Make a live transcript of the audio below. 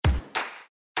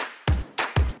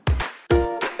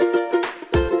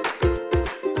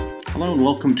Hello and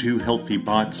welcome to Healthy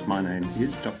Bites. My name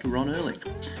is Dr. Ron Ehrlich.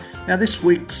 Now this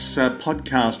week's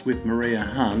podcast with Maria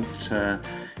Hunt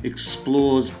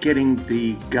explores getting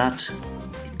the gut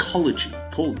ecology,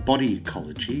 called body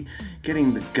ecology,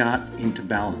 getting the gut into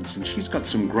balance. And she's got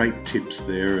some great tips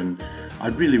there, and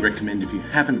I'd really recommend if you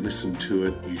haven't listened to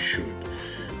it, you should.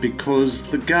 Because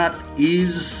the gut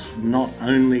is not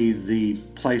only the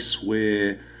place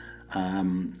where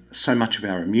so much of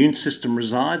our immune system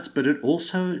resides, but it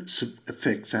also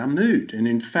affects our mood. And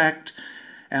in fact,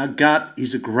 our gut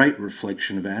is a great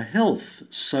reflection of our health.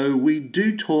 So we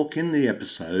do talk in the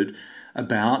episode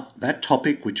about that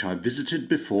topic which I visited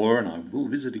before and I will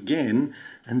visit again,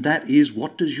 and that is,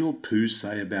 what does your poo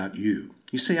say about you?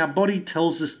 You see, our body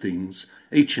tells us things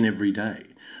each and every day.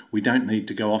 We don't need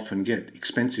to go off and get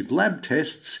expensive lab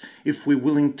tests if we're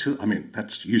willing to. I mean,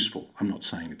 that's useful. I'm not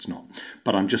saying it's not.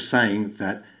 But I'm just saying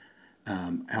that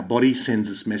our body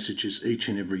sends us messages each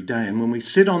and every day. And when we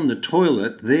sit on the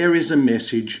toilet, there is a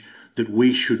message that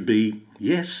we should be,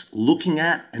 yes, looking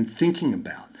at and thinking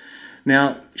about.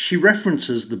 Now, she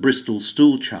references the Bristol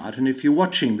stool chart. And if you're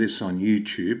watching this on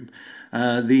YouTube,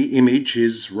 the image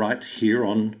is right here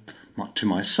to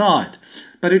my side.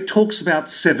 But it talks about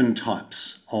 7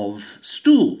 types of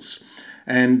stools.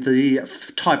 And the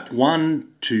type 1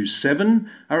 to 7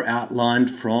 are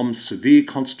outlined from severe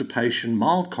constipation,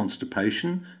 mild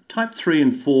constipation. Type 3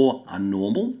 and 4 are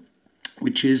normal,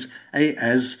 which is,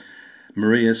 as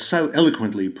Maria so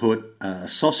eloquently put, a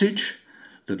sausage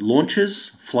that launches,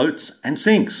 floats and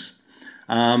sinks.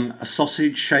 A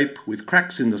sausage shape with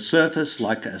cracks in the surface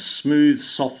like a smooth,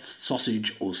 soft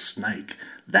sausage or snake.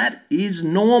 That is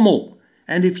normal.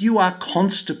 And if you are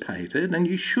constipated, and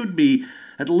you should be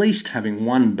at least having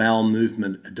 1 bowel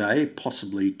movement a day,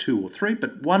 possibly 2 or 3,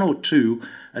 but 1 or 2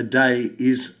 a day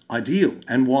is ideal.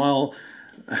 And while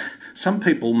some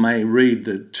people may read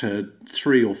that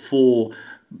 3 or 4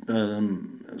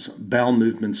 bowel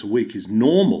movements a week is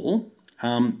normal,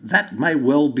 that may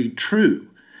well be true.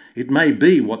 It may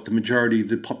be what the majority of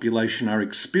the population are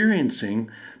experiencing,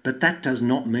 but that does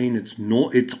not mean it's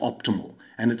optimal.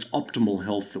 And it's optimal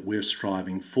health that we're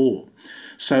striving for.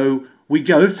 So we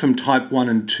go from type 1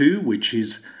 and 2, which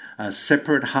is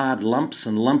separate hard lumps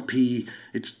and lumpy,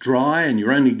 it's dry and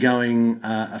you're only going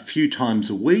a few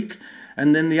times a week.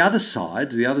 And then the other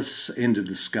side, the other end of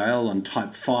the scale on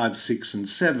type 5, 6 and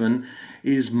 7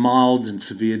 is mild and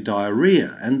severe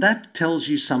diarrhea. And that tells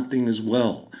you something as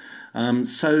well.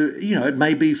 So, it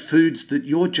may be foods that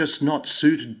you're just not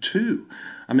suited to.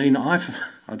 I mean, I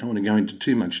don't want to go into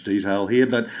too much detail here,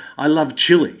 but I love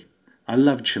chili. I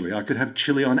love chili. I could have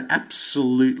chili on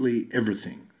absolutely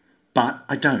everything, but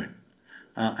I don't.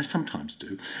 I sometimes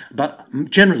do, but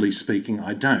generally speaking,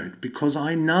 I don't, because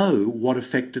I know what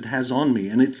effect it has on me,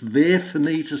 and it's there for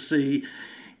me to see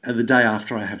the day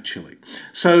after I have chili.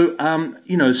 So,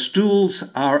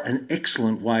 stools are an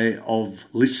excellent way of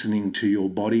listening to your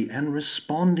body and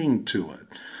responding to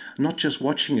it, not just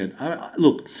watching it.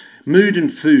 Look, mood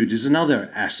and food is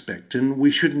another aspect, and we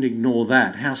shouldn't ignore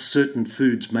that, how certain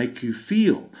foods make you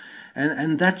feel.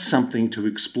 And that's something to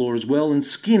explore as well. And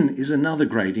skin is another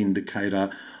great indicator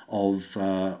of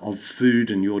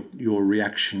food and your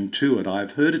reaction to it.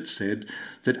 I've heard it said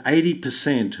that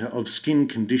 80% of skin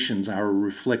conditions are a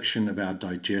reflection of our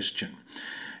digestion.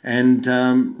 And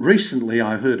recently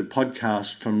I heard a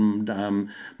podcast from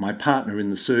my partner in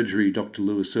the surgery, Dr.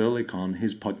 Lewis Ehrlich, on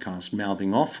his podcast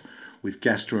Mouthing Off, with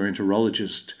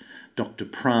gastroenterologist Dr.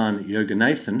 Pran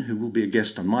Yoganathan, who will be a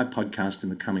guest on my podcast in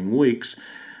the coming weeks.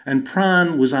 And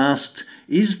Pran was asked,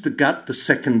 is the gut the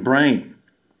second brain?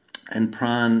 And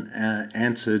Pran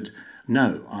answered,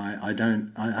 no, I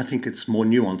don't. I think it's more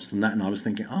nuanced than that. And I was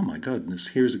thinking, oh my goodness,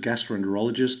 here is a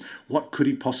gastroenterologist. What could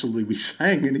he possibly be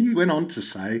saying? And he went on to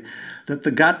say that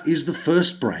the gut is the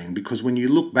first brain, because when you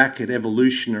look back at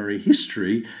evolutionary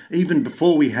history, even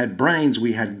before we had brains,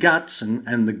 we had guts,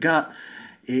 and the gut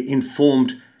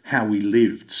informed how we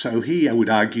lived. So I would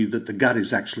argue that the gut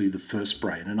is actually the first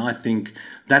brain. And I think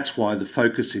that's why the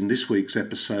focus in this week's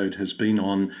episode has been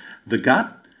on the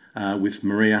gut, with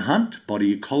Maria Hunt,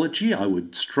 Body Ecology. I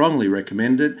would strongly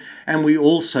recommend it. And we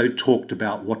also talked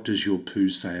about what does your poo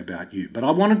say about you. But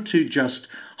I wanted to just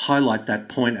highlight that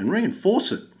point and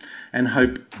reinforce it, and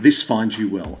hope this finds you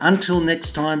well. Until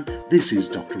next time, this is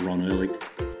Dr. Ron Ehrlich.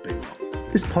 Be well.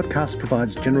 This podcast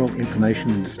provides general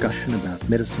information and discussion about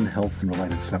medicine, health and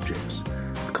related subjects.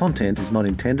 content is not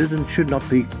intended and should not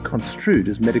be construed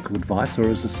as medical advice or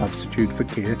as a substitute for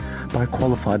care by a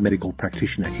qualified medical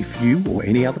practitioner. If you or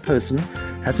any other person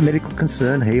has a medical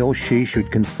concern, he or she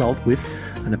should consult with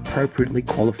an appropriately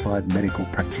qualified medical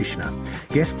practitioner.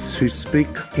 Guests who speak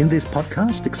in this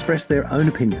podcast express their own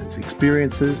opinions,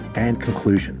 experiences, and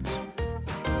conclusions.